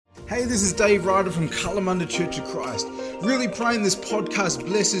Hey, this is Dave Ryder from Kalamunda Church of Christ. Really praying this podcast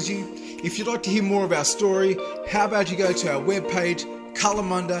blesses you. If you'd like to hear more of our story, how about you go to our webpage,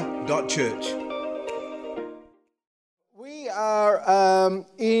 kalamunda.church. We are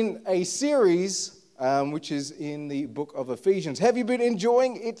in a series which is in the book of Ephesians. Have you been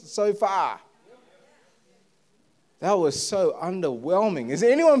enjoying it so far? That was so underwhelming. Has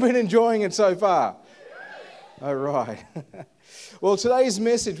anyone been enjoying it so far? All right. Well, today's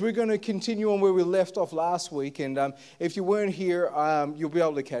message, we're going to continue on where we left off last week. And if you weren't here, you'll be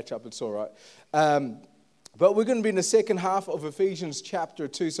able to catch up. It's all right. But we're going to be in the second half of Ephesians chapter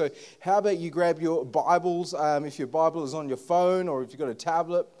 2. So how about you grab your Bibles? If your Bible is on your phone or if you've got a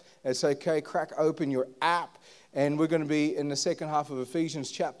tablet, it's okay. Crack open your app. And we're going to be in the second half of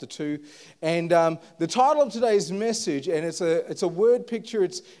Ephesians chapter 2. And the title of today's message, and it's a word picture,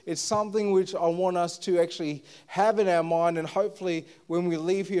 it's something which I want us to actually have in our mind, and hopefully when we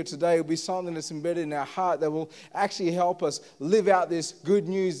leave here today, it'll be something that's embedded in our heart that will actually help us live out this good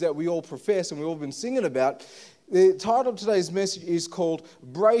news that we all profess and we've all been singing about. The title of today's message is called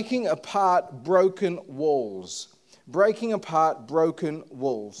Breaking Apart Broken Walls. Breaking Apart Broken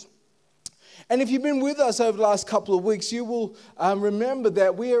Walls. And if you've been with us over the last couple of weeks, you will remember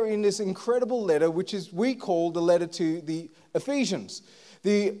that we are in this incredible letter, which is we call the letter to the Ephesians.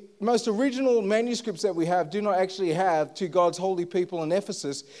 The most original manuscripts that we have do not actually have to God's holy people in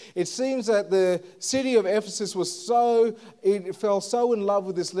Ephesus. It seems that the city of Ephesus it fell so in love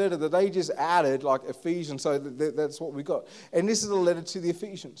with this letter that they just added like Ephesians, so that's what we got. And this is a letter to the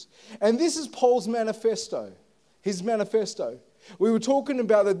Ephesians. And this is Paul's manifesto, his manifesto. We were talking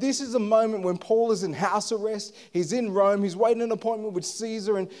about that this is a moment when Paul is in house arrest. He's in Rome. He's waiting an appointment with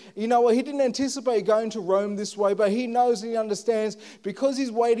Caesar. And you know what? He didn't anticipate going to Rome this way, but he knows and he understands because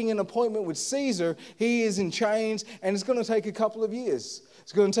he's waiting an appointment with Caesar, he is in chains and it's going to take a couple of years.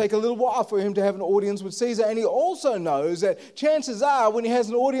 It's going to take a little while for him to have an audience with Caesar. And he also knows that chances are when he has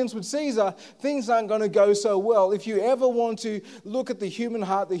an audience with Caesar, things aren't going to go so well. If you ever want to look at the human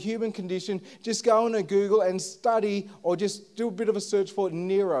heart, the human condition, just go on Google and study or just do a bit of a search for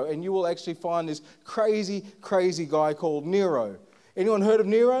Nero. And you will actually find this crazy, crazy guy called Nero. Anyone heard of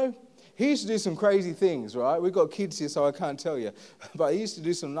Nero? He used to do some crazy things, right? We've got kids here, so I can't tell you. But he used to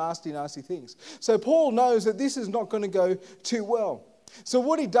do some nasty, nasty things. So Paul knows that this is not going to go too well. So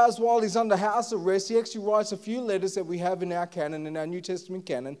what he does while he's under house arrest, he actually writes a few letters that we have in our canon, in our New Testament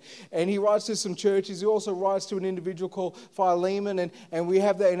canon, and he writes to some churches. He also writes to an individual called Philemon, and we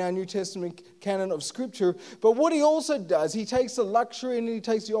have that in our New Testament canon of Scripture. But what he also does, he takes the luxury and he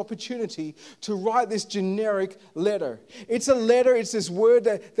takes the opportunity to write this generic letter. It's a letter, it's this word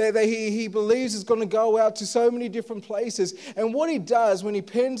that he believes is going to go out to so many different places. And what he does when he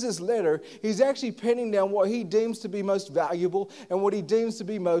pens this letter, he's actually penning down what he deems to be most valuable and what he deems to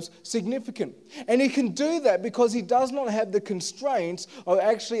be most significant. And he can do that because he does not have the constraints of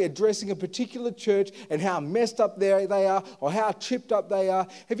actually addressing a particular church and how messed up they are or how tripped up they are.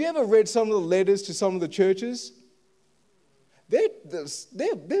 Have you ever read some of the letters to some of the churches? They're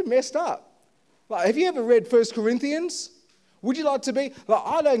messed up. Like, have you ever read 1 Corinthians? Would you like to be? Like,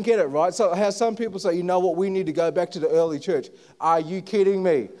 I don't get it, right? So how some people say, you know what, we need to go back to the early church. Are you kidding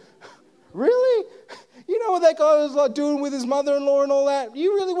me? Really? You know what that guy was like doing with his mother-in-law and all that?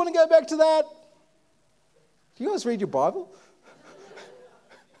 You really want to go back to that? Do you guys read your Bible?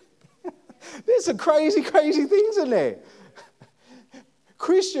 There's some crazy, crazy things in there.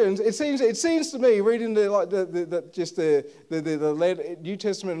 Christians, it seems to me, reading the New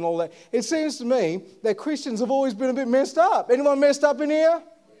Testament and all that, it seems to me that Christians have always been a bit messed up. Anyone messed up in here?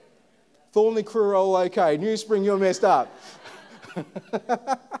 Thornley Crew, all okay. New Spring, you're messed up.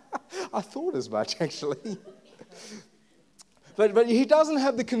 I thought as much, actually. But he doesn't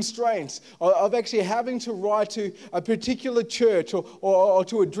have the constraints of actually having to write to a particular church or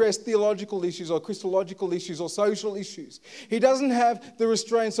to address theological issues or Christological issues or social issues. He doesn't have the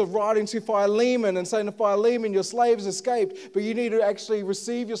restraints of writing to Philemon and saying to Philemon, your slave has escaped, but you need to actually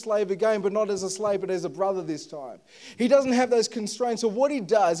receive your slave again, but not as a slave, but as a brother this time. He doesn't have those constraints. So what he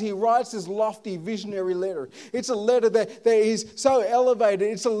does, he writes this lofty, visionary letter. It's a letter that is so elevated.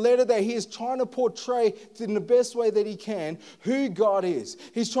 It's a letter that he is trying to portray in the best way that he can who God is.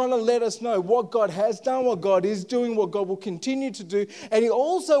 He's trying to let us know what God has done, what God is doing, what God will continue to do. And he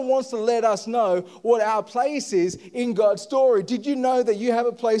also wants to let us know what our place is in God's story. Did you know that you have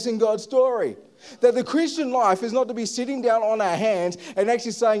a place in God's story? That the Christian life is not to be sitting down on our hands and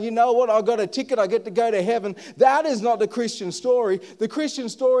actually saying, you know what, I got a ticket, I get to go to heaven. That is not the Christian story. The Christian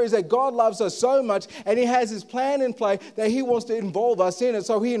story is that God loves us so much and He has His plan in play that He wants to involve us in it.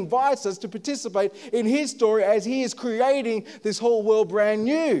 So He invites us to participate in His story as He is creating this whole world brand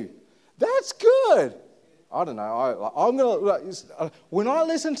new. That's good. I don't know. I'm going to, when I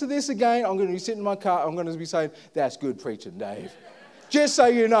listen to this again, I'm going to be sitting in my car. I'm going to be saying, that's good preaching, Dave. Just so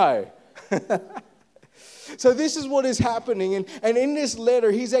you know. So this is what is happening. And in this letter,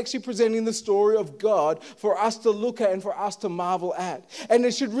 he's actually presenting the story of God for us to look at and for us to marvel at. And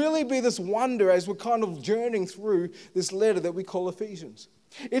it should really be this wonder as we're kind of journeying through this letter that we call Ephesians.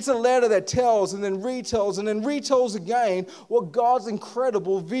 It's a letter that tells and then retells again what God's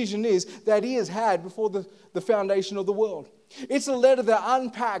incredible vision is that he has had before the foundation of the world. It's a letter that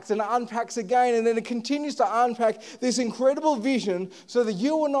unpacks and unpacks again, and then it continues to unpack this incredible vision so that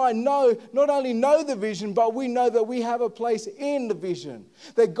you and I not only know the vision, but we know that we have a place in the vision.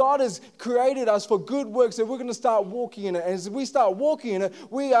 That God has created us for good works, that we're going to start walking in it. And as we start walking in it,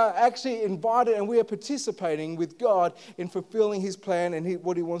 we are actually invited and we are participating with God in fulfilling his plan and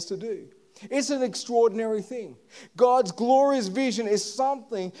what he wants to do. It's an extraordinary thing. God's glorious vision is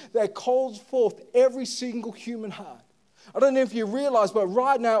something that calls forth every single human heart. I don't know if you realize, but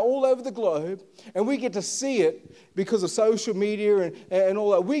right now all over the globe, and we get to see it because of social media and all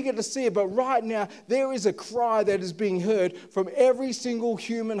that, we get to see it, but right now there is a cry that is being heard from every single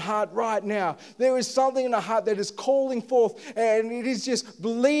human heart right now. There is something in the heart that is calling forth, and it is just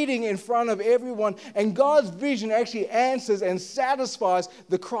bleeding in front of everyone, and God's vision actually answers and satisfies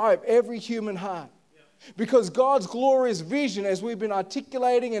the cry of every human heart. Because God's glorious vision, as we've been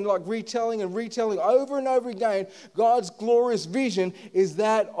articulating and like retelling over and over again, God's glorious vision is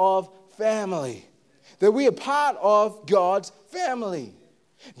that of family. That we are part of God's family.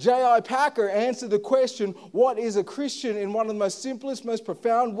 J.I. Packer answered the question, what is a Christian, in one of the most simplest, most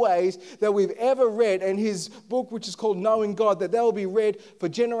profound ways that we've ever read. And his book, which is called Knowing God, that will be read for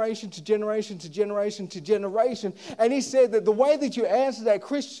generation to generation to generation to generation. And he said that the way that you answer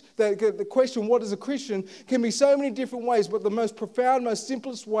the question, what is a Christian, can be so many different ways. But the most profound, most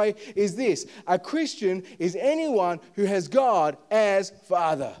simplest way is this. A Christian is anyone who has God as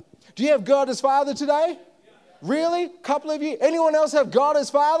Father. Do you have God as Father today? Really? A couple of you? Anyone else have God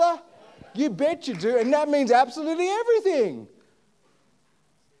as Father? You bet you do. And that means absolutely everything.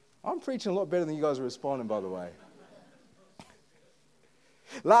 I'm preaching a lot better than you guys are responding, by the way.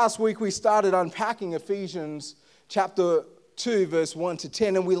 Last week we started unpacking Ephesians chapter 2, verse 1 to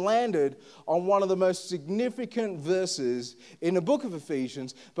 10, and we landed on one of the most significant verses in the book of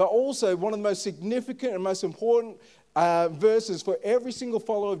Ephesians, but also one of the most significant and most important verses for every single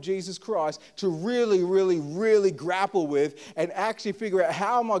follower of Jesus Christ to really, really, really grapple with and actually figure out,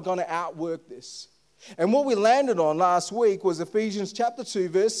 how am I going to outwork this? And what we landed on last week was Ephesians chapter 2,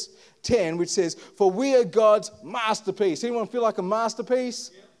 verse 10, which says, for we are God's masterpiece. Anyone feel like a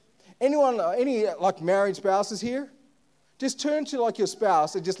masterpiece? Yeah. Any like married spouses here? Just turn to like your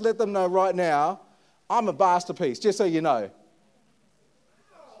spouse and just let them know right now, I'm a masterpiece, just so you know.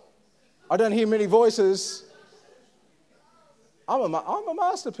 I don't hear many voices. I'm a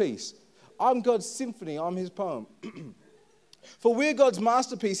masterpiece. I'm God's symphony. I'm his poem. For we're God's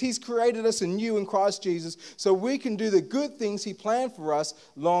masterpiece. He's created us anew in Christ Jesus so we can do the good things he planned for us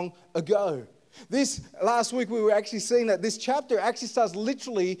long ago. Last week we were actually seeing that this chapter actually starts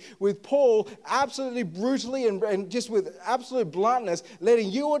literally with Paul absolutely brutally and just with absolute bluntness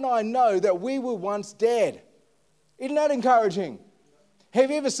letting you and I know that we were once dead. Isn't that encouraging? Have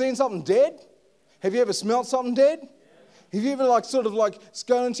you ever seen something dead? Have you ever smelled something dead? Have you ever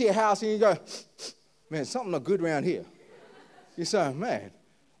gone into your house and you go, man, something not good around here? You say, man.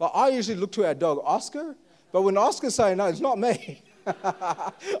 Like I usually look to our dog, Oscar, but when Oscar's saying, no, it's not me.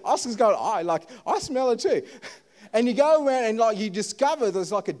 Oscar's going, I smell it too. And you go around and you discover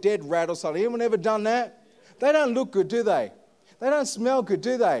there's like a dead rat or something. Anyone ever done that? They don't look good, do they? They don't smell good,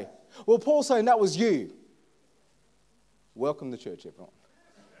 do they? Well, Paul's saying that was you. Welcome to church, everyone.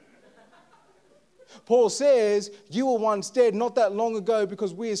 Paul says, you were once dead not that long ago,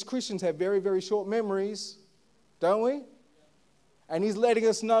 because we as Christians have very, very short memories, don't we? And he's letting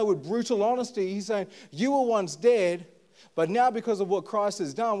us know with brutal honesty, he's saying, you were once dead, but now because of what Christ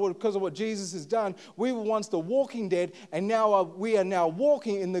has done, because of what Jesus has done, we were once the walking dead, and now we are now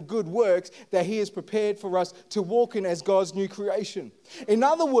walking in the good works that he has prepared for us to walk in as God's new creation. In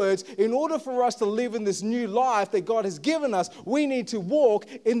other words, in order for us to live in this new life that God has given us, we need to walk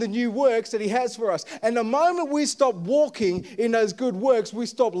in the new works that he has for us. And the moment we stop walking in those good works, we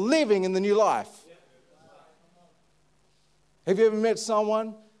stop living in the new life. Have you ever met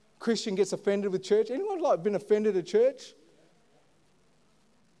someone, Christian, gets offended with church? Anyone been offended at church?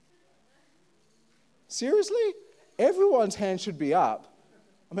 Seriously? Everyone's hand should be up.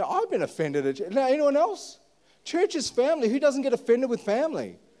 I mean, I've been offended at church. Now, anyone else? Church is family. Who doesn't get offended with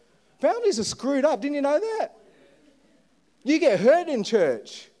family? Families are screwed up. Didn't you know that? You get hurt in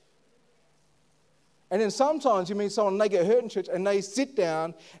church. And then sometimes you meet someone, and they get hurt in church, and they sit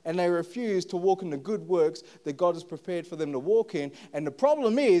down and they refuse to walk in the good works that God has prepared for them to walk in. And the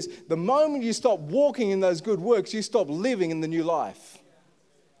problem is, the moment you stop walking in those good works, you stop living in the new life.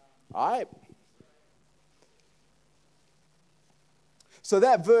 All right? So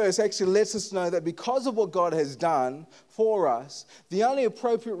that verse actually lets us know that because of what God has done for us, the only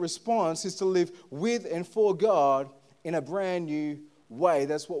appropriate response is to live with and for God in a brand new way.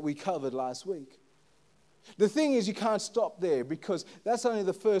 That's what we covered last week. The thing is, you can't stop there because that's only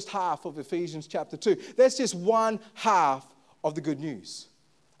the first half of Ephesians chapter 2. That's just one half of the good news.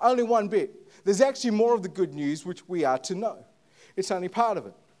 Only one bit. There's actually more of the good news which we are to know. It's only part of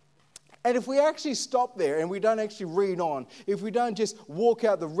it. And if we actually stop there and we don't actually read on, if we don't just walk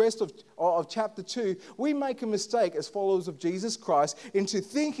out the rest of chapter 2, we make a mistake as followers of Jesus Christ into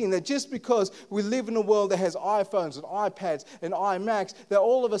thinking that just because we live in a world that has iPhones and iPads and iMacs, that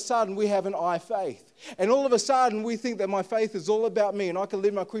all of a sudden we have an iFaith. And all of a sudden we think that my faith is all about me and I can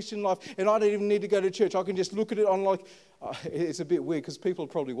live my Christian life and I don't even need to go to church. I can just look at it on it's a bit weird because people are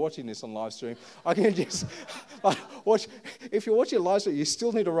probably watching this on live stream. I can just watch. If you're watching a live stream, you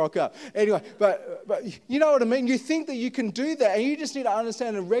still need to rock up. Anyway, but you know what I mean? You think that you can do that, and you just need to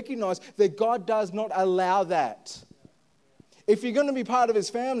understand and recognize that God does not allow that. If you're going to be part of his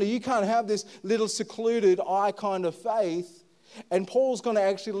family, you can't have this little secluded kind of faith. And Paul's going to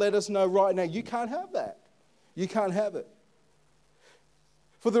actually let us know right now, you can't have that. You can't have it.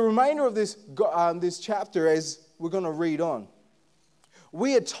 For the remainder of this chapter, as we're going to read on,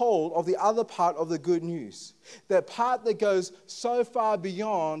 we are told of the other part of the good news. That part that goes so far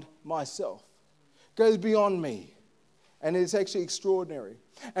beyond myself. Goes beyond me. And it's actually extraordinary.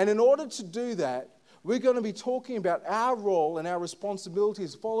 And in order to do that, we're going to be talking about our role and our responsibility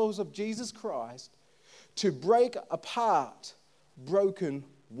as followers of Jesus Christ to break apart broken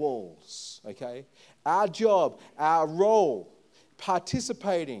walls. Okay? Our job, our role,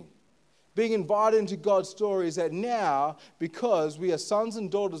 participating, being invited into God's story is that now, because we are sons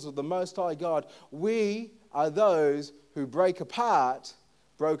and daughters of the Most High God, we are those who break apart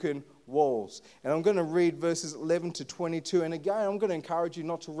broken walls. And I'm going to read verses 11 to 22. And again, I'm going to encourage you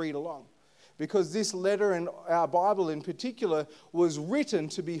not to read along, because this letter and our Bible in particular was written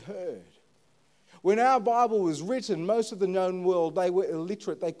to be heard. When our Bible was written, most of the known world, they were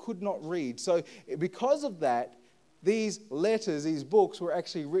illiterate. They could not read. So because of that, these letters, these books were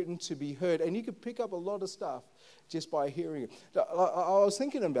actually written to be heard. And you could pick up a lot of stuff just by hearing it. I was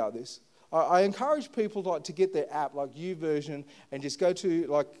thinking about this. I encourage people to get their app, like YouVersion, and just go to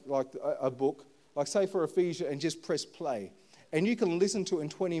like a book, like say for Ephesians, and just press play. And you can listen to it in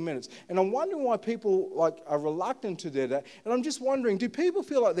 20 minutes. And I'm wondering why people are reluctant to do that. And I'm just wondering, do people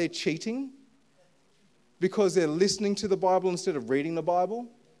feel like they're cheating because they're listening to the Bible instead of reading the Bible?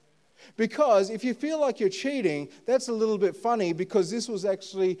 Because if you feel like you're cheating, that's a little bit funny, because this was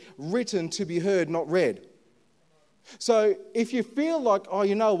actually written to be heard, not read. So if you feel like, oh,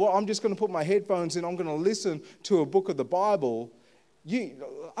 you know what, I'm just going to put my headphones in, I'm going to listen to a book of the Bible,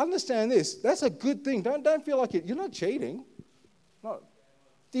 you understand this. That's a good thing. Don't feel like you're not cheating. No.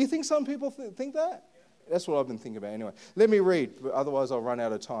 Do you think some people think that? That's what I've been thinking about anyway. Let me read, otherwise I'll run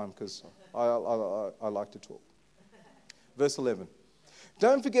out of time, because I like to talk. Verse 11.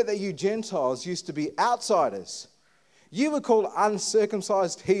 Don't forget that you Gentiles used to be outsiders. You were called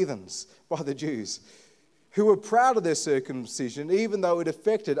uncircumcised heathens by the Jews, who were proud of their circumcision, even though it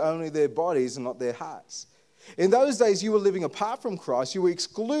affected only their bodies and not their hearts. In those days, you were living apart from Christ. You were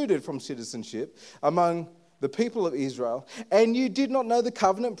excluded from citizenship among the people of Israel, and you did not know the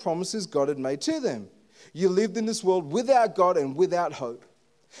covenant promises God had made to them. You lived in this world without God and without hope.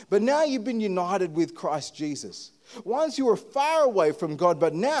 But now you've been united with Christ Jesus. Once you were far away from God,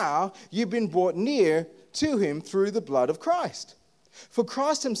 but now you've been brought near to him through the blood of Christ. For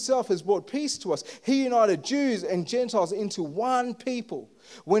Christ himself has brought peace to us. He united Jews and Gentiles into one people.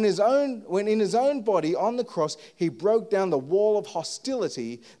 When in his own body on the cross, he broke down the wall of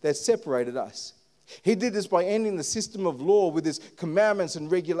hostility that separated us. He did this by ending the system of law with his commandments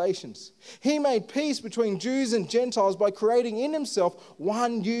and regulations. He made peace between Jews and Gentiles by creating in himself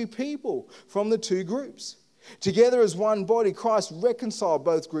one new people from the two groups. Together as one body, Christ reconciled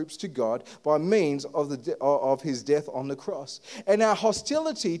both groups to God by means of his death on the cross. And our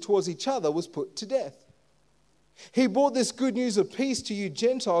hostility towards each other was put to death. He brought this good news of peace to you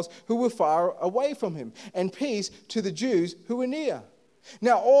Gentiles who were far away from him, and peace to the Jews who were near.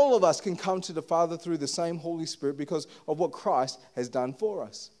 Now all of us can come to the Father through the same Holy Spirit because of what Christ has done for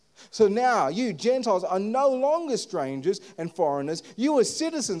us. So now you Gentiles are no longer strangers and foreigners. You are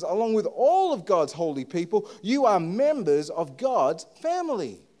citizens along with all of God's holy people. You are members of God's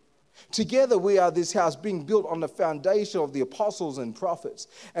family. Together we are this house being built on the foundation of the apostles and prophets,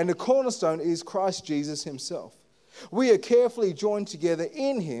 and the cornerstone is Christ Jesus himself. We are carefully joined together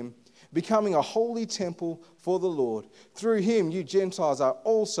in him, becoming a holy temple for the Lord. Through him, you Gentiles are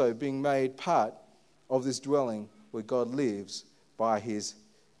also being made part of this dwelling where God lives by his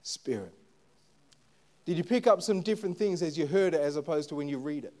Spirit. Did you pick up some different things as you heard it as opposed to when you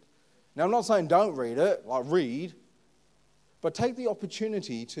read it? Now, I'm not saying don't read it, like read, but take the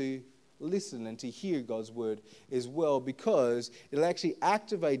opportunity to listen and to hear God's word as well, because it'll actually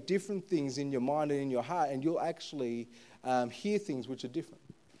activate different things in your mind and in your heart, and you'll actually hear things which are different.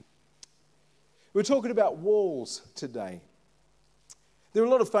 We're talking about walls today. There are a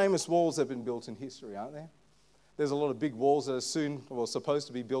lot of famous walls that have been built in history, aren't there? There's a lot of big walls that are supposed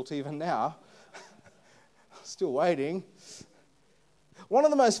to be built even now. Still waiting. One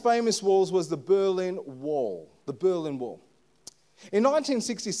of the most famous walls was the Berlin Wall. The Berlin Wall. In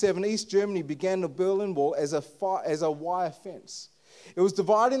 1967, East Germany began the Berlin Wall as a wire fence. It was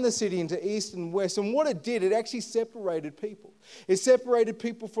dividing the city into east and west, and what it did, it actually separated people. It separated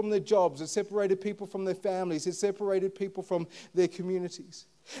people from their jobs, it separated people from their families, it separated people from their communities.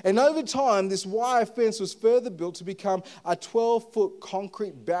 And over time, this wire fence was further built to become a 12-foot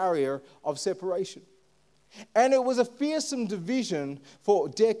concrete barrier of separation. And it was a fearsome division for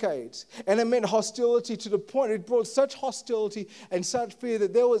decades. And it meant hostility to the point, it brought such hostility and such fear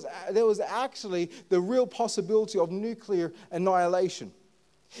that there was actually the real possibility of nuclear annihilation.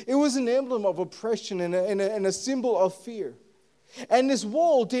 It was an emblem of oppression and a symbol of fear. And this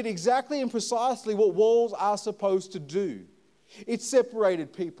wall did exactly and precisely what walls are supposed to do. It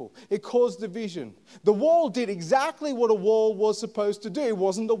separated people. It caused division. The wall did exactly what a wall was supposed to do. It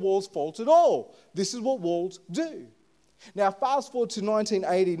wasn't the wall's fault at all. This is what walls do. Now, fast forward to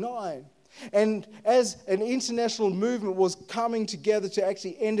 1989, and as an international movement was coming together to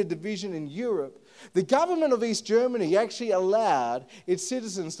actually end a division in Europe, the government of East Germany actually allowed its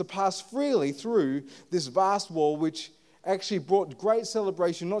citizens to pass freely through this vast wall, which actually brought great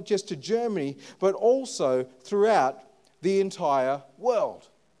celebration not just to Germany, but also throughout the entire world.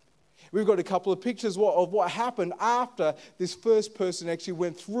 We've got a couple of pictures of what happened after this first person actually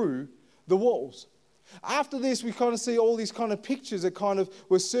went through the walls. After this, we kind of see all these kind of pictures that kind of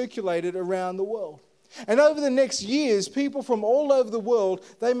were circulated around the world. And over the next years, people from all over the world,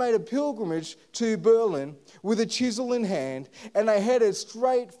 they made a pilgrimage to Berlin with a chisel in hand, and they headed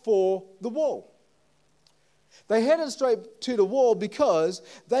straight for the wall. They headed straight to the wall because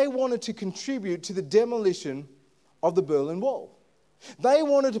they wanted to contribute to the demolition of the Berlin Wall. They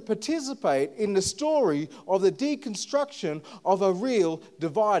wanted to participate in the story of the deconstruction of a real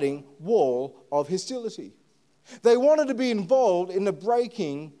dividing wall of hostility. They wanted to be involved in the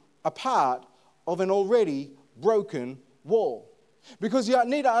breaking apart of an already broken wall. Because you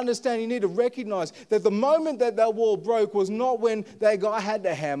need to understand, you need to recognize that the moment that wall broke was not when that guy had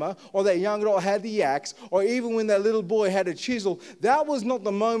the hammer or that young girl had the axe or even when that little boy had a chisel. That was not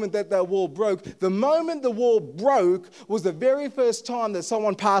the moment that wall broke. The moment the wall broke was the very first time that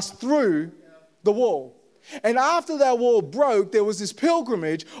someone passed through the wall. And after that wall broke, there was this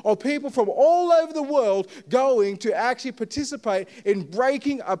pilgrimage of people from all over the world going to actually participate in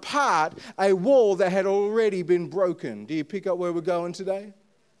breaking apart a wall that had already been broken. Do you pick up where we're going today?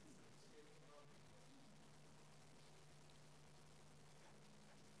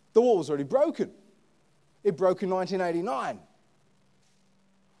 The wall was already broken. It broke in 1989.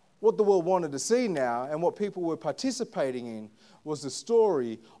 What the world wanted to see now and what people were participating in was the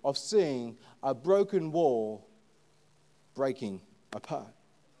story of seeing a broken wall breaking apart.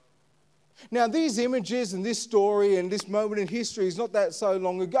 Now, these images and this story and this moment in history is not that so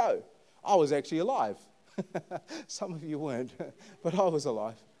long ago. I was actually alive. Some of you weren't, but I was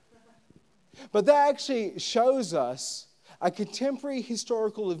alive. But that actually shows us a contemporary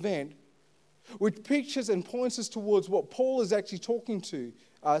historical event which pictures and points us towards what Paul is actually talking to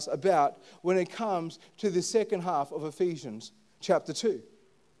us about when it comes to the second half of Ephesians chapter 2.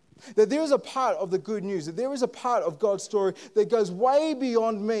 That there is a part of the good news, that there is a part of God's story that goes way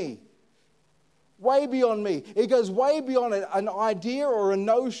beyond me. Way beyond me. It goes way beyond an idea or a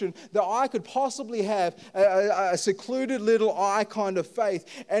notion that I could possibly have, a secluded little I kind of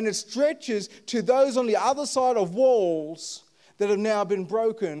faith. And it stretches to those on the other side of walls that have now been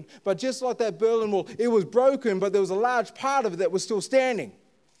broken. But just like that Berlin Wall, it was broken, but there was a large part of it that was still standing.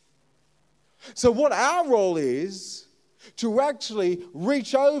 So what our role is to actually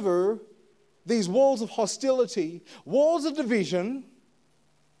reach over these walls of hostility, walls of division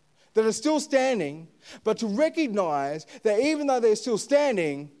that are still standing, but to recognize that even though they're still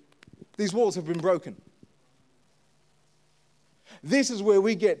standing, these walls have been broken. This is where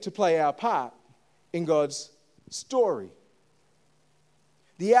we get to play our part in God's story.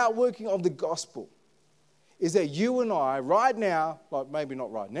 The outworking of the gospel is that you and I, right now, like maybe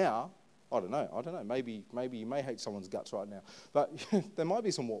not right now, I don't know, maybe you may hate someone's guts right now, but there might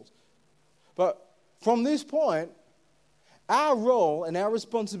be some walls. But from this point, our role and our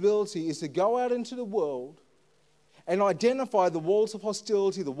responsibility is to go out into the world and identify the walls of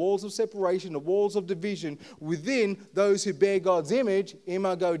hostility, the walls of separation, the walls of division within those who bear God's image,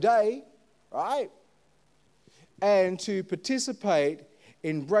 Imago Dei, right? And to participate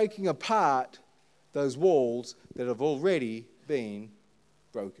in breaking apart those walls that have already been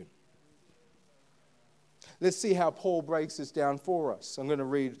broken. Let's see how Paul breaks this down for us. I'm going to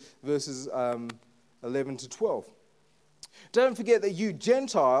read verses 11 to 12. Don't forget that you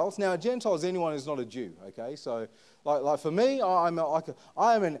Gentiles, now a Gentile is anyone who's not a Jew, okay? So like for me, I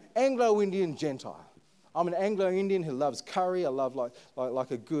am an Anglo-Indian Gentile. I'm an Anglo-Indian who loves curry. I love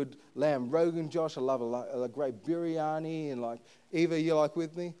like a good lamb rogan josh. I love a great biryani. And like, Eva, you like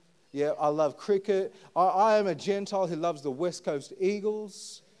with me? Yeah, I love cricket. I am a Gentile who loves the West Coast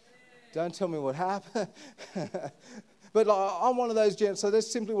Eagles. Don't tell me what happened. But I'm one of those Gentiles. So that's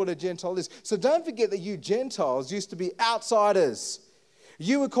simply what a Gentile is. So don't forget that you Gentiles used to be outsiders.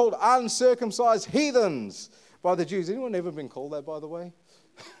 You were called uncircumcised heathens by the Jews. Anyone ever been called that, by the way?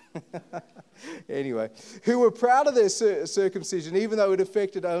 Anyway, who were proud of their circumcision, even though it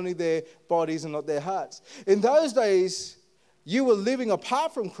affected only their bodies and not their hearts. In those days, you were living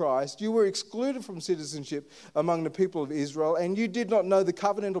apart from Christ. You were excluded from citizenship among the people of Israel, and you did not know the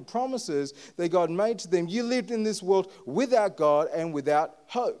covenantal promises that God made to them. You lived in this world without God and without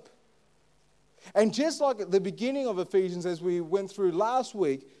hope. And just like at the beginning of Ephesians, as we went through last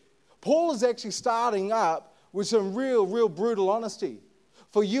week, Paul is actually starting up with some real brutal honesty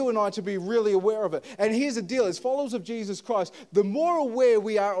for you and I to be really aware of it. And here's the deal, as followers of Jesus Christ, the more aware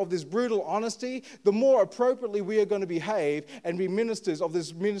we are of this brutal honesty, the more appropriately we are going to behave and be ministers of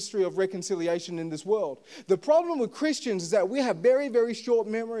this ministry of reconciliation in this world. The problem with Christians is that we have very short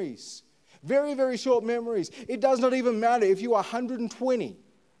memories. Very short memories. It does not even matter if you are 120.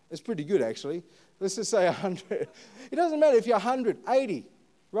 It's pretty good, actually. Let's just say 100. It doesn't matter if you're 180.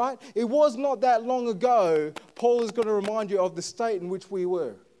 Right? It was not that long ago, Paul is going to remind you of the state in which we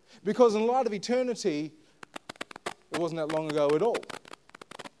were. Because in light of eternity, it wasn't that long ago at all.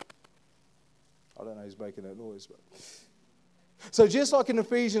 I don't know who's making that noise. But. So just like in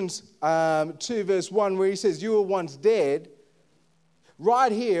Ephesians 2 verse 1 where he says, you were once dead,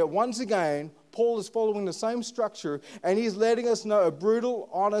 right here, once again, Paul is following the same structure and he's letting us know a brutal,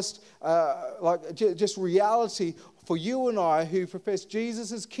 honest, just reality for you and I who profess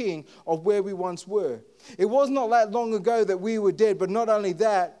Jesus as King of where we once were. It was not that long ago that we were dead, but not only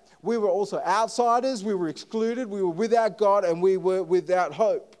that, we were also outsiders, we were excluded, we were without God, and we were without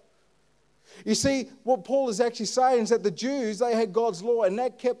hope. You see, what Paul is actually saying is that the Jews, they had God's law, and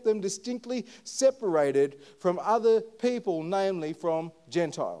that kept them distinctly separated from other people, namely from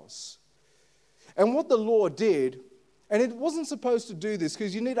Gentiles. And what the law did, and it wasn't supposed to do this,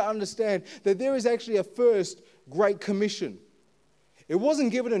 because you need to understand that there is actually a first Great Commission. It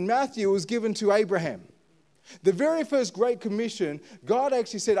wasn't given in Matthew, it was given to Abraham. The very first Great Commission, God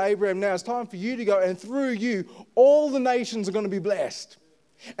actually said, Abraham, now it's time for you to go, and through you, all the nations are going to be blessed.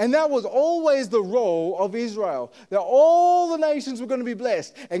 And that was always the role of Israel, that all the nations were going to be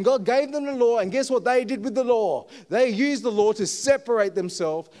blessed. And God gave them the law, and guess what they did with the law? They used the law to separate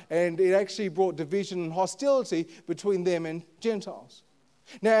themselves, and it actually brought division and hostility between them and Gentiles.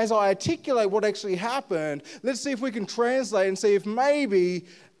 Now, as I articulate what actually happened, let's see if we can translate and see if maybe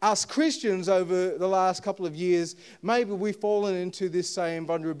us Christians over the last couple of years, maybe we've fallen into this same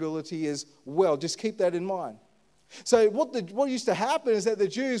vulnerability as well. Just keep that in mind. So what used to happen is that the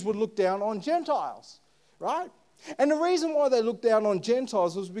Jews would look down on Gentiles, right? And the reason why they looked down on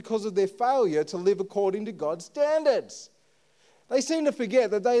Gentiles was because of their failure to live according to God's standards. They seem to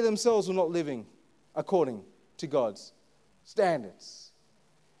forget that they themselves were not living according to God's standards.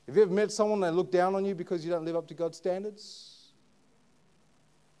 Have you ever met someone they look down on you because you don't live up to God's standards?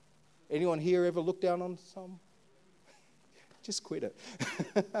 Anyone here ever look down on some? Just quit it.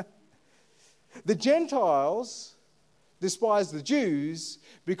 The Gentiles despised the Jews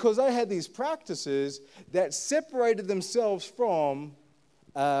because they had these practices that separated themselves from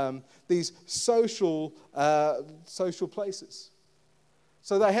these social places.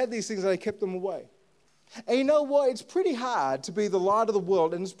 So they had these things and they kept them away. And you know what? It's pretty hard to be the light of the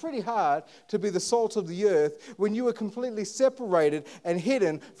world, and it's pretty hard to be the salt of the earth when you are completely separated and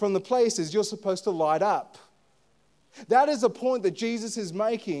hidden from the places you're supposed to light up. That is the point that Jesus is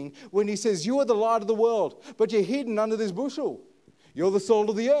making when he says, you are the light of the world, but you're hidden under this bushel. You're the salt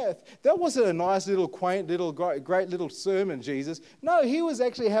of the earth. That wasn't a nice little quaint little great little sermon, Jesus. No, he was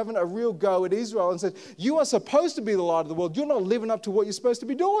actually having a real go at Israel and said, you are supposed to be the light of the world. You're not living up to what you're supposed to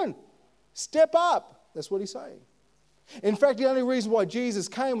be doing. Step up. That's what he's saying. In fact, the only reason why Jesus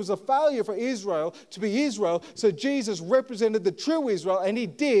came was a failure for Israel to be Israel. So Jesus represented the true Israel, and he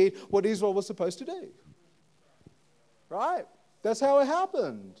did what Israel was supposed to do. Right? That's how it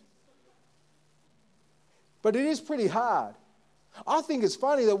happened. But it is pretty hard. I think it's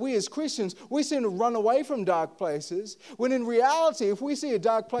funny that we as Christians, we seem to run away from dark places, when in reality, if we see a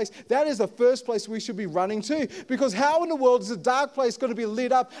dark place, that is the first place we should be running to. Because how in the world is a dark place going to be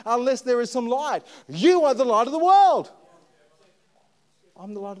lit up unless there is some light? You are the light of the world.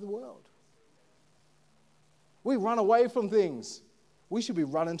 I'm the light of the world. We run away from things. We should be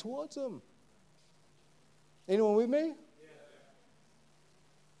running towards them. Anyone with me?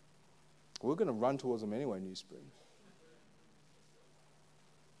 We're going to run towards them anyway, New Spring.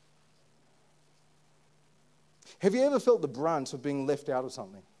 Have you ever felt the brunt of being left out of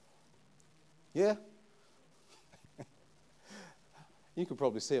something? Yeah? You can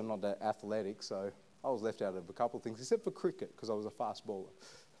probably see I'm not that athletic, so I was left out of a couple of things, except for cricket, because I was a fast bowler.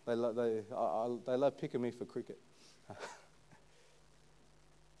 They love picking me for cricket.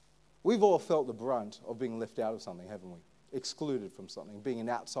 We've all felt the brunt of being left out of something, haven't we? Excluded from something, being an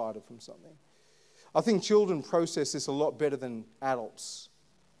outsider from something. I think children process this a lot better than adults.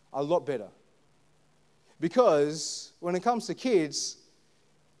 A lot better. Because when it comes to kids,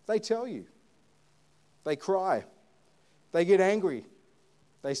 they tell you. They cry. They get angry.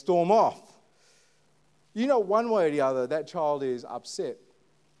 They storm off. You know, one way or the other, that child is upset.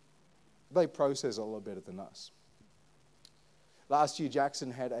 They process it a lot better than us. Last year,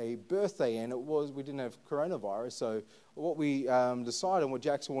 Jackson had a birthday, and we didn't have coronavirus, so what we decided and what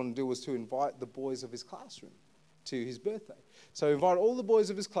Jackson wanted to do was to invite the boys of his classroom to his birthday. So he invited all the boys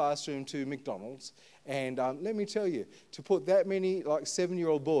of his classroom to McDonald's, and let me tell you, to put that many,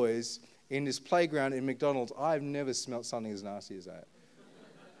 7-year-old boys in this playground in McDonald's, I've never smelt something as nasty as that.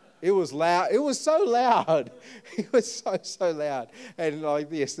 It was loud. It was so loud. It was so loud. And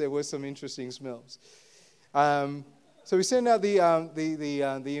yes, there were some interesting smells. So we send out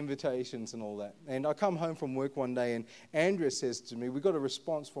the invitations and all that. And I come home from work one day, and Andrea says to me, we got a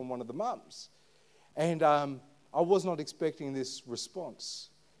response from one of the mums. And I was not expecting this response.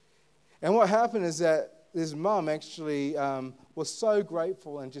 And what happened is that this mum actually was so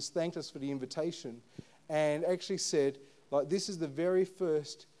grateful and just thanked us for the invitation, and actually said, this is the very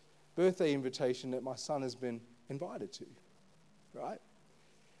first birthday invitation that my son has been invited to, right?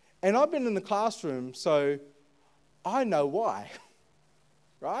 And I've been in the classroom, so I know why,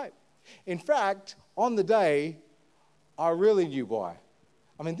 right? In fact, on the day, I really knew why.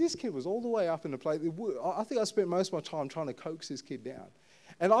 I mean, this kid was all the way up in the play. I think I spent most of my time trying to coax this kid down.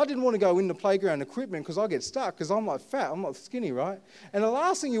 And I didn't want to go in the playground equipment because I get stuck, because I'm fat, I'm not skinny, right? And the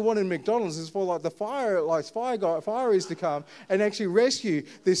last thing you want in McDonald's is for the fireys to come and actually rescue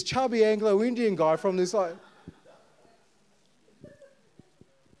this chubby Anglo-Indian guy from this I've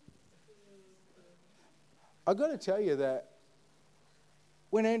got to tell you that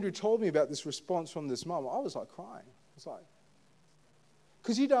when Andrew told me about this response from this mum, I was crying. It's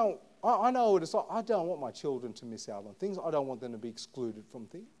because I know what it's like. I don't want my children to miss out on things. I don't want them to be excluded from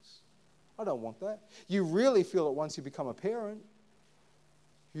things. I don't want that. You really feel it once you become a parent.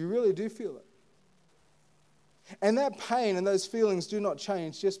 You really do feel it. And that pain and those feelings do not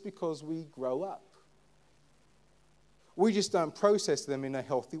change just because we grow up. We just don't process them in a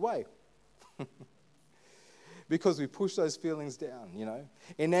healthy way. Because we push those feelings down,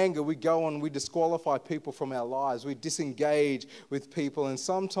 In anger, we go on, we disqualify people from our lives. We disengage with people. And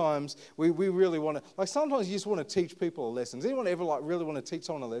sometimes we really want to, sometimes you just want to teach people a lesson. Does anyone ever really want to teach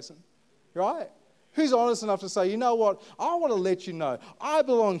someone a lesson? Right? Who's honest enough to say, you know what? I want to let you know, I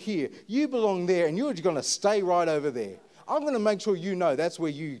belong here, you belong there, and you're going to stay right over there. I'm going to make sure you know that's where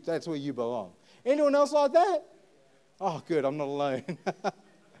you belong. Anyone else like that? Oh, good, I'm not alone.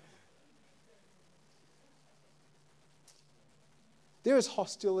 There is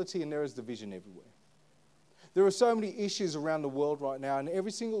hostility and there is division everywhere. There are so many issues around the world right now, and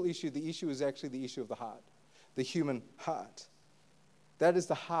every single issue, the issue is actually the issue of the heart, the human heart. That is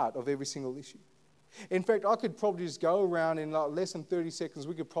the heart of every single issue. In fact, I could probably just go around in less than 30 seconds,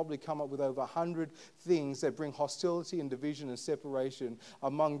 we could probably come up with over 100 things that bring hostility and division and separation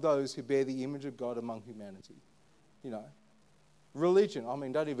among those who bear the image of God among humanity. Religion,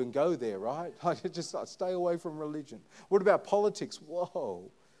 don't even go there, right? Just stay away from religion. What about politics? Whoa.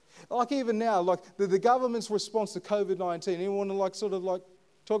 Even now, the government's response to COVID-19, anyone want to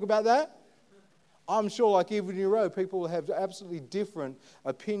talk about that? I'm sure, like even in your row, people will have absolutely different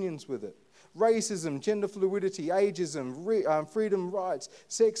opinions with it. Racism, gender fluidity, ageism, freedom rights,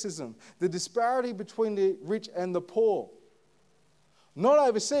 sexism, the disparity between the rich and the poor. Not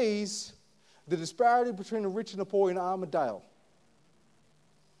overseas, the disparity between the rich and the poor in Armadale.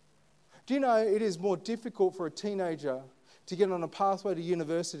 Do you know it is more difficult for a teenager to get on a pathway to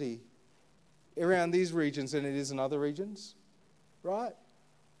university around these regions than it is in other regions? Right?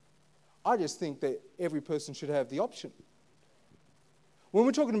 I just think that every person should have the option. When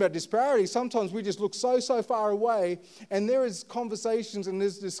we're talking about disparity, sometimes we just look so far away, and there is conversations and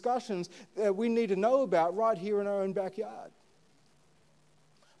there's discussions that we need to know about right here in our own backyard.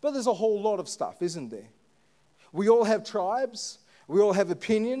 But there's a whole lot of stuff, isn't there? We all have tribes. We all have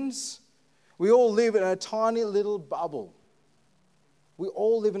opinions. We all live in a tiny little bubble. We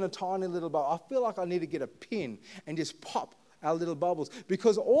all live in a tiny little bubble. I feel like I need to get a pin and just pop our little bubbles,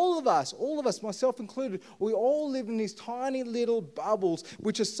 because all of us, myself included, we all live in these tiny little bubbles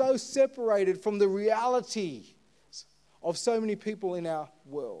which are so separated from the reality of so many people in our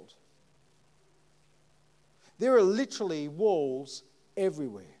world. There are literally walls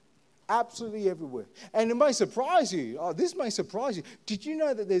everywhere. Absolutely everywhere. And it may surprise you. Oh, this may surprise you. Did you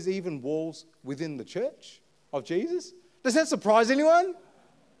know that there's even walls within the church of Jesus? Does that surprise anyone?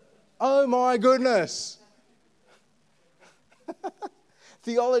 Oh my goodness.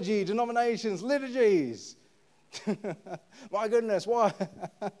 Theology, denominations, liturgies. My goodness, why?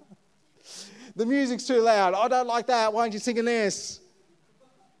 The music's too loud. I don't like that. Why aren't you singing this?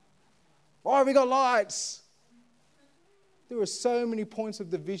 Why have we got lights? There are so many points of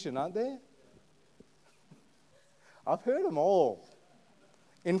division, aren't there? I've heard them all.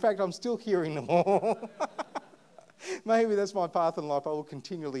 In fact, I'm still hearing them all. Maybe that's my path in life. I will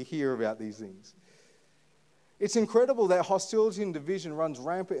continually hear about these things. It's incredible that hostility and division runs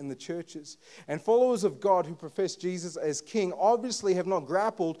rampant in the churches. And followers of God who profess Jesus as King obviously have not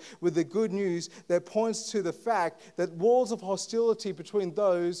grappled with the good news that points to the fact that walls of hostility between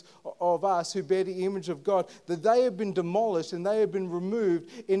those of us who bear the image of God, that they have been demolished and they have been removed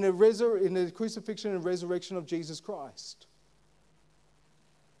in the crucifixion and resurrection of Jesus Christ.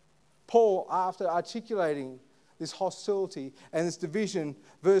 Paul, after articulating this hostility and this division,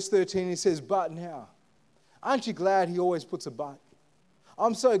 verse 13, he says, "But now." Aren't you glad he always puts a but?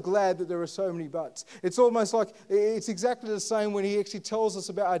 I'm so glad that there are so many buts. It's almost like, it's exactly the same when he actually tells us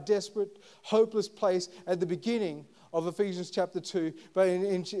about our desperate, hopeless place at the beginning of Ephesians chapter 2. But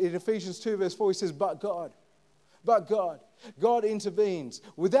in Ephesians 2 verse 4 he says, but God. God intervenes.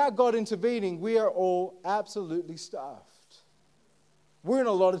 Without God intervening, we are all absolutely stuffed. We're in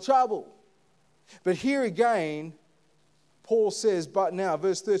a lot of trouble. But here again, Paul says, but now,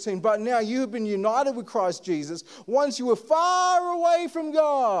 verse 13, but now you have been united with Christ Jesus. Once you were far away from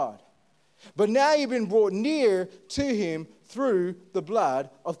God, but now you've been brought near to him through the blood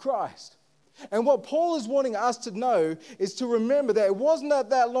of Christ. And what Paul is wanting us to know is to remember that it wasn't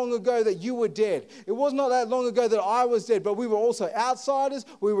that long ago that you were dead. It was not that long ago that I was dead, but we were also outsiders.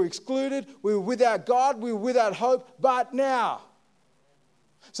 We were excluded. We were without God. We were without hope. But now.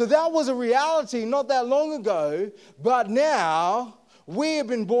 So that was a reality not that long ago, but now we have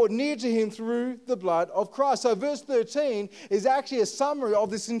been brought near to him through the blood of Christ. So verse 13 is actually a summary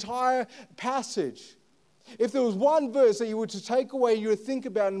of this entire passage. If there was one verse that you were to take away, you would think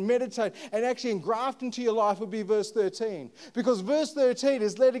about and meditate and actually engraft into your life, would be verse 13. Because verse 13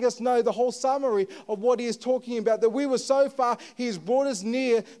 is letting us know the whole summary of what he is talking about, that we were so far, he has brought us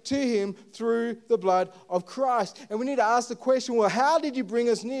near to him through the blood of Christ. And we need to ask the question, well, how did you bring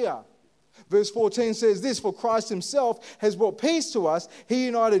us near? Verse 14 says this, for Christ himself has brought peace to us. He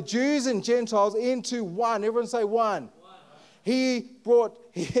united Jews and Gentiles into one. Everyone say one. He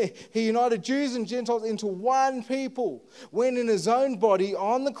united Jews and Gentiles into one people when in his own body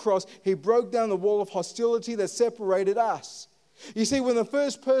on the cross, he broke down the wall of hostility that separated us. You see, when the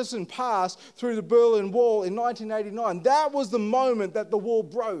first person passed through the Berlin Wall in 1989, that was the moment that the wall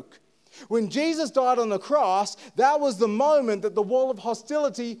broke. When Jesus died on the cross, that was the moment that the wall of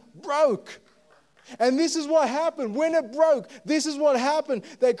hostility broke. And this is what happened. When it broke, this is what happened.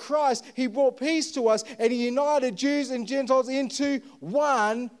 That Christ, he brought peace to us and he united Jews and Gentiles into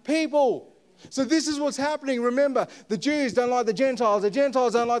one people. So this is what's happening. Remember, the Jews don't like the Gentiles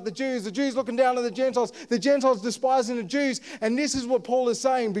don't like the Jews looking down on the Gentiles despising the Jews. And this is what Paul is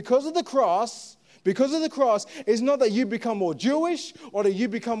saying. Because of the cross, it's not that you become more Jewish or that you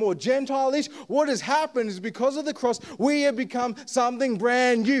become more Gentile-ish. What has happened is because of the cross, we have become something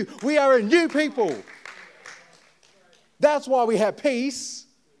brand new. We are a new people. That's why we have peace.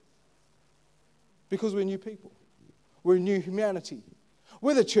 Because we're new people. We're a new humanity.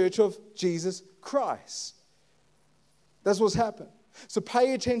 We're the church of Jesus Christ. That's what's happened. So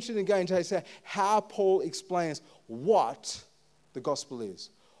pay attention again to how Paul explains what the gospel is,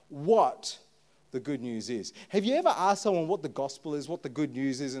 what the good news is. Have you ever asked someone what the gospel is, what the good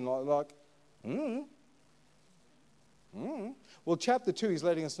news is, and Well, chapter 2 is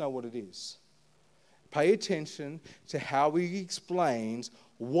letting us know what it is. Pay attention to how he explains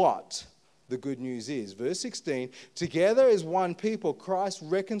what the good news is. Verse 16, together as one people, Christ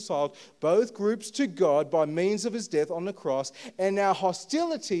reconciled both groups to God by means of his death on the cross, and our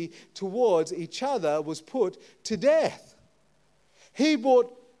hostility towards each other was put to death. He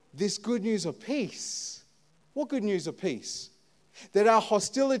brought this good news of peace. What good news of peace? That our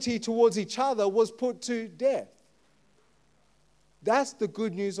hostility towards each other was put to death. That's the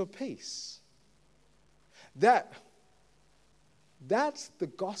good news of peace. That's the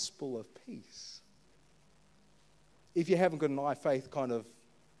gospel of peace. If you haven't got an eye faith kind of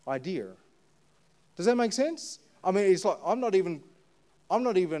idea. Does that make sense? I mean, it's like, I'm not even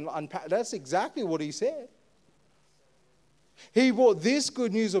that's exactly what he said. He brought this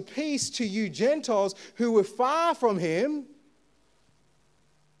good news of peace to you Gentiles who were far from him.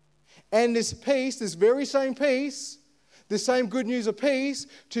 And this peace, this very same peace, the same good news of peace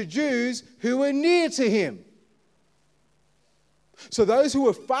to Jews who were near to him. So those who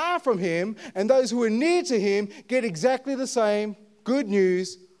were far from him and those who were near to him get exactly the same good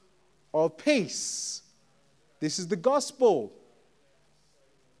news of peace. This is the gospel.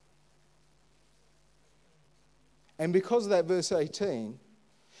 And because of that, verse 18,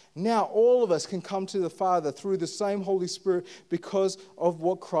 now all of us can come to the Father through the same Holy Spirit because of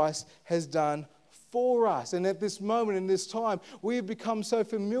what Christ has done for us. And at this moment, in this time, we have become so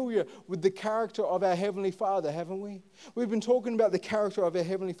familiar with the character of our Heavenly Father, haven't we? We've been talking about the character of our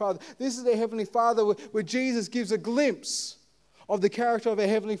Heavenly Father. This is the Heavenly Father where Jesus gives a glimpse of the character of our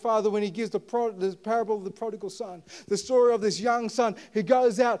Heavenly Father when he gives the parable of the prodigal son. The story of this young son who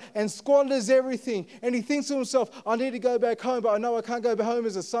goes out and squanders everything. And he thinks to himself, I need to go back home, but I know I can't go back home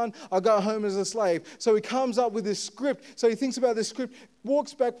as a son. I'll go home as a slave. So he comes up with this script. So he thinks about this script,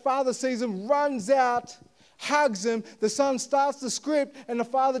 walks back, father sees him, runs out, hugs him. The son starts the script and the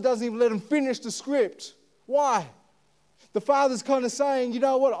father doesn't even let him finish the script. Why? The father's kind of saying, you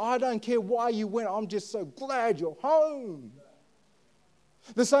know what, I don't care why you went. I'm just so glad you're home.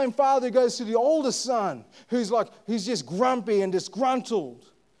 The same father goes to the oldest son who's just grumpy and disgruntled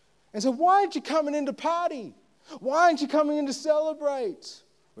and said, why aren't you coming in to party? Why aren't you coming in to celebrate?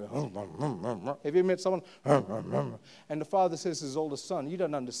 Have you met someone? And the father says to his oldest son, you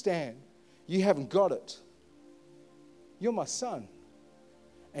don't understand. You haven't got it. You're my son,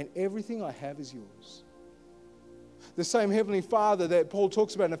 and everything I have is yours. The same Heavenly Father that Paul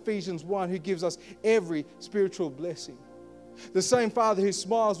talks about in Ephesians 1 who gives us every spiritual blessing. The same Father who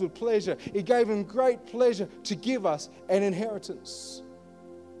smiles with pleasure. It gave him great pleasure to give us an inheritance.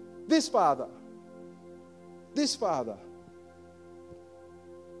 This Father.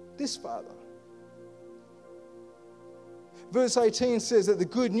 Verse 18 says that the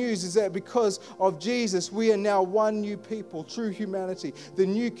good news is that because of Jesus, we are now one new people, true humanity, the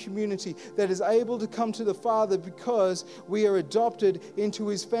new community that is able to come to the Father because we are adopted into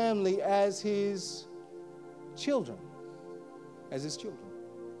his family as his children.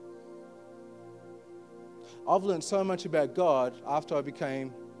 I've learned so much about God after I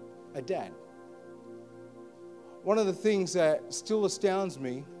became a dad. One of the things that still astounds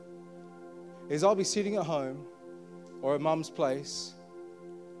me is I'll be sitting at home or at mum's place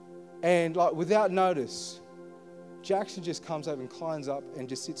and without notice, Jackson just comes over and climbs up and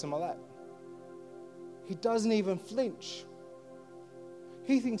just sits on my lap. He doesn't even flinch.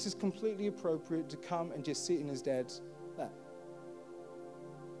 He thinks it's completely appropriate to come and just sit in his dad's lap.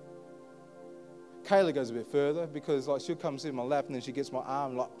 Kayla goes a bit further because she'll come sit in my lap and then she gets my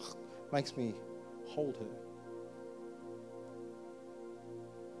arm makes me hold her.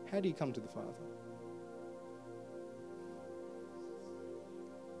 How do you come to the Father?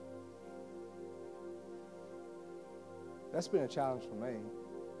 That's been a challenge for me.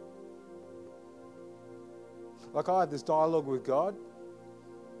 I have this dialogue with God.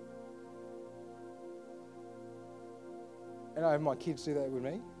 And I have my kids do that with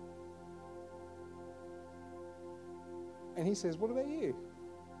me. And he says, what about you?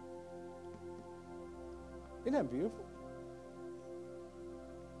 Isn't that beautiful?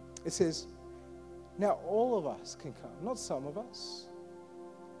 It says, now all of us can come. Not some of us.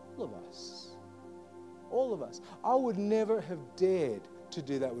 All of us. All of us. I would never have dared to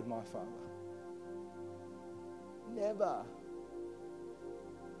do that with my father. Never.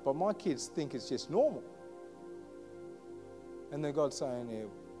 But my kids think it's just normal. And then God's saying, yeah,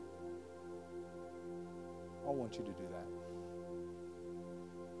 I want you to do that.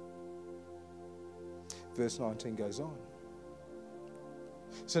 Verse 19 goes on.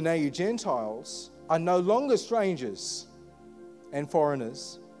 So now you Gentiles are no longer strangers and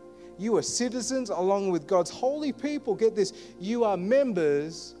foreigners. You are citizens along with God's holy people. Get this, you are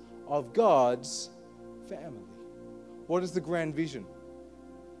members of God's family. What is the grand vision?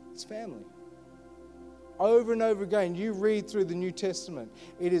 It's family. Over and over again, you read through the New Testament,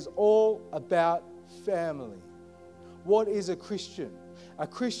 it is all about family. What is a Christian? A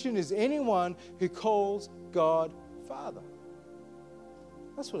Christian is anyone who calls God Father.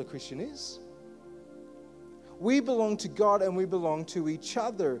 That's what a Christian is. We belong to God and we belong to each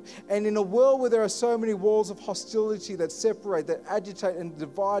other. And in a world where there are so many walls of hostility that separate, that agitate and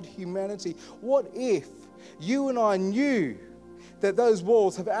divide humanity, what if you and I knew that those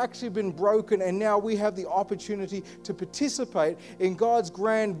walls have actually been broken and now we have the opportunity to participate in God's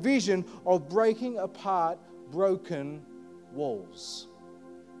grand vision of breaking apart broken walls?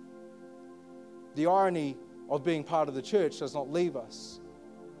 The irony of being part of the church does not leave us.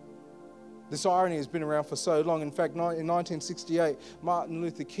 This irony has been around for so long. In fact, in 1968, Martin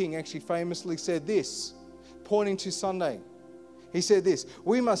Luther King actually famously said this, pointing to Sunday. He said this,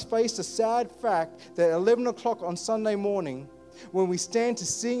 "We must face the sad fact that at 11 o'clock on Sunday morning, when we stand to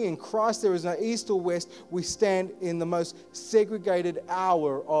sing in Christ there is no east or west, we stand in the most segregated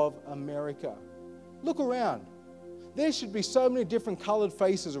hour of America." Look around. There should be so many different colored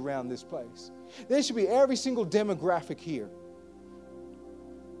faces around this place. There should be every single demographic here.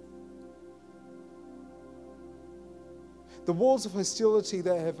 The walls of hostility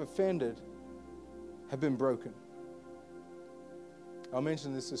that have offended have been broken. I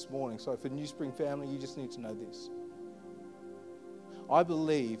mentioned this morning, so for New Spring family, you just need to know this. I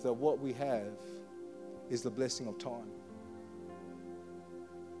believe that what we have is the blessing of time.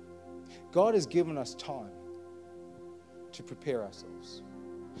 God has given us time to prepare ourselves.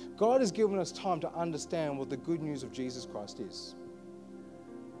 God has given us time to understand what the good news of Jesus Christ is.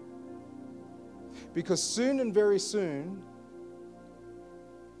 Because soon and very soon,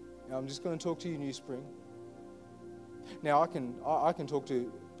 I'm just going to talk to you, New Spring. Now, I can talk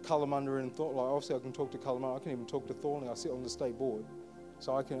to Kalamunda and Thornley. Obviously, I can talk to Kalamunda. I can even talk to Thornley. I sit on the state board.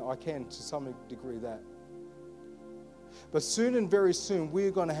 So I can to some degree that. But soon and very soon,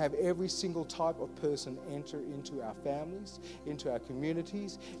 we're going to have every single type of person enter into our families, into our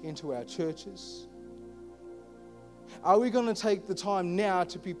communities, into our churches. Are we going to take the time now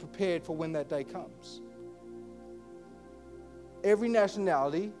to be prepared for when that day comes? Every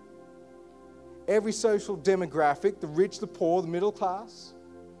nationality, every social demographic, the rich, the poor, the middle class.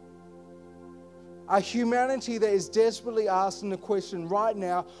 A humanity that is desperately asking the question right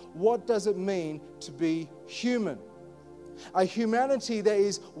now, what does it mean to be human? A humanity that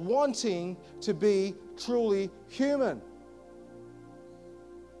is wanting to be truly human.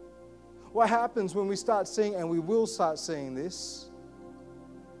 What happens when we start seeing, and we will start seeing this,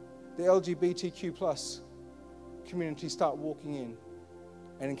 the LGBTQ plus community start walking in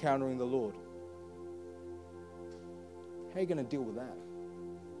and encountering the Lord? How are you going to deal with that?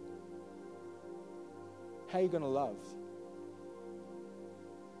 How are you going to love?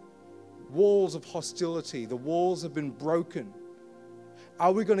 Walls of hostility. The walls have been broken.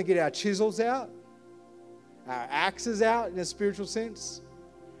 Are we going to get our chisels out, our axes out in a spiritual sense,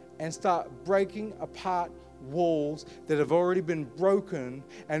 and start breaking apart walls that have already been broken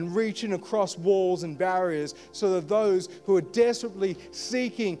and reaching across walls and barriers so that those who are desperately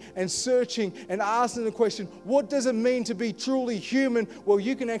seeking and searching and asking the question, what does it mean to be truly human? Well,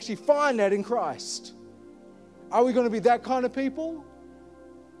 you can actually find that in Christ. Are we going to be that kind of people?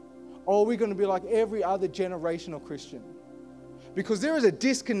 Or are we going to be like every other generational Christian? Because there is a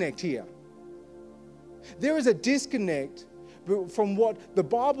disconnect here. There is a disconnect from what the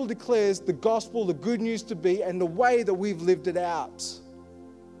Bible declares the gospel, the good news to be, and the way that we've lived it out.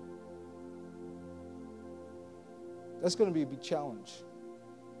 That's going to be a big challenge.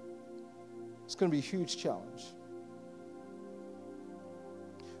 It's going to be a huge challenge.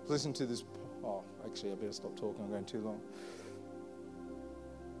 Listen to this. Oh, actually, I better stop talking. I'm going too long.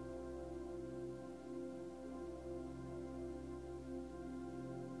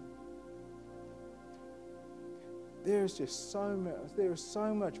 There is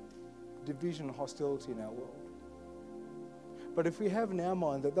so much division and hostility in our world. But if we have in our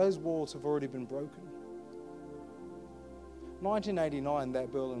mind that those walls have already been broken. 1989,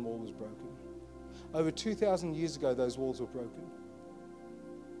 that Berlin Wall was broken. Over 2,000 years ago, those walls were broken.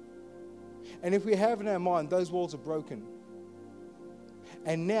 And if we have in our mind those walls are broken,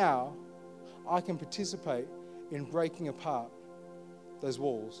 and now I can participate in breaking apart those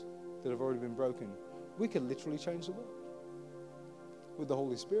walls that have already been broken, we could literally change the world with the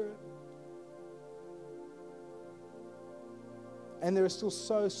Holy Spirit. And there are still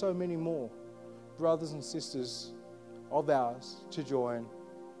so many more brothers and sisters of ours to join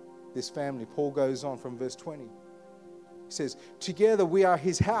this family. Paul goes on from verse 20. He says, together we are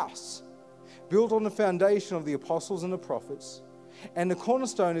his house, built on the foundation of the apostles and the prophets, and the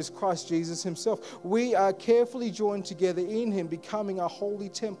cornerstone is Christ Jesus himself. We are carefully joined together in him, becoming a holy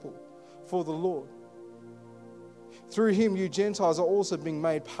temple for the Lord. Through him, you Gentiles are also being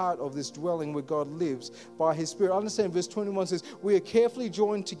made part of this dwelling where God lives by his Spirit. Understand, verse 21 says, we are carefully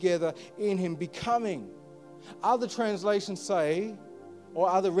joined together in him, becoming. Other translations say, or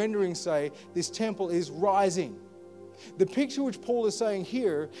other renderings say, this temple is rising. The picture which Paul is saying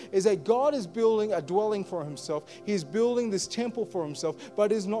here is that God is building a dwelling for himself. He is building this temple for himself,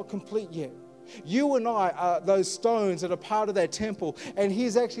 but it is not complete yet. You and I are those stones that are part of that temple, and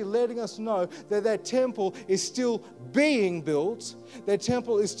he's actually letting us know that that temple is still being built. That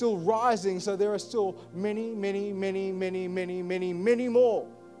temple is still rising, so there are still many more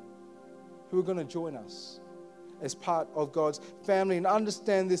who are going to join us as part of God's family. And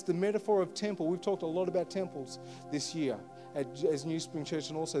understand this, the metaphor of temple, we've talked a lot about temples this year as New Spring Church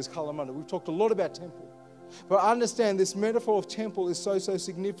and also as Kalamunda. We've talked a lot about temple. But understand this metaphor of temple is so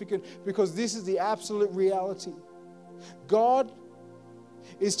significant because this is the absolute reality. God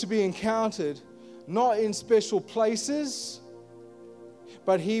is to be encountered not in special places,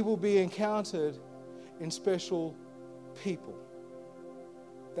 but he will be encountered in special people.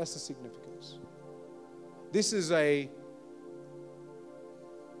 That's the significance. This is a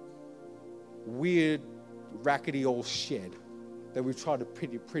weird, rackety old shed that we've tried to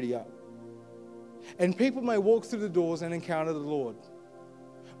pretty up. And people may walk through the doors and encounter the Lord.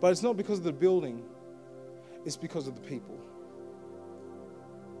 But it's not because of the building, it's because of the people.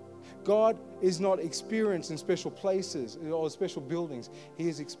 God is not experienced in special places or special buildings. He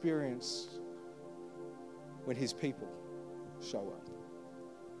is experienced when his people show up.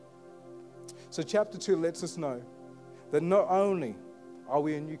 So chapter 2 lets us know that not only are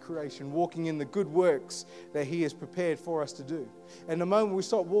we a new creation, walking in the good works that he has prepared for us to do. And the moment we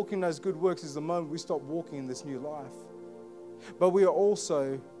stop walking those good works is the moment we stop walking in this new life. But we are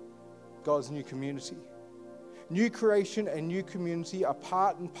also God's new community. New creation and new community are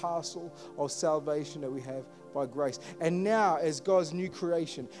part and parcel of salvation that we have by grace. And now, as God's new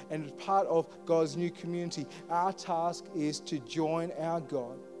creation and as part of God's new community, our task is to join our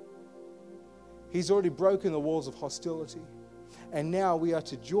God. He's already broken the walls of hostility. And now we are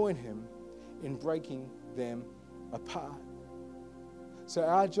to join him in breaking them apart. So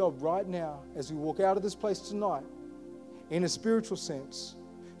our job right now, as we walk out of this place tonight, in a spiritual sense,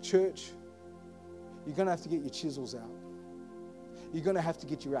 church, you're going to have to get your chisels out. You're going to have to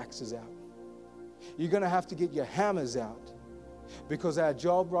get your axes out. You're going to have to get your hammers out. Because our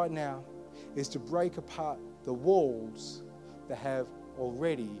job right now is to break apart the walls that have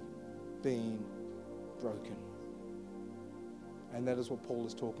already been broken. And that is what Paul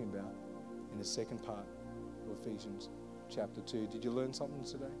is talking about in the second part of Ephesians chapter 2. Did you learn something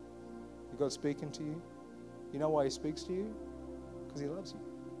today? Is God speaking to you? You know why he speaks to you? Because he loves you.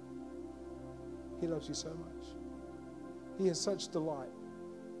 He loves you so much. He has such delight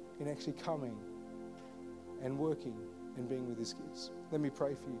in actually coming and working and being with his kids. Let me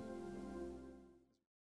pray for you.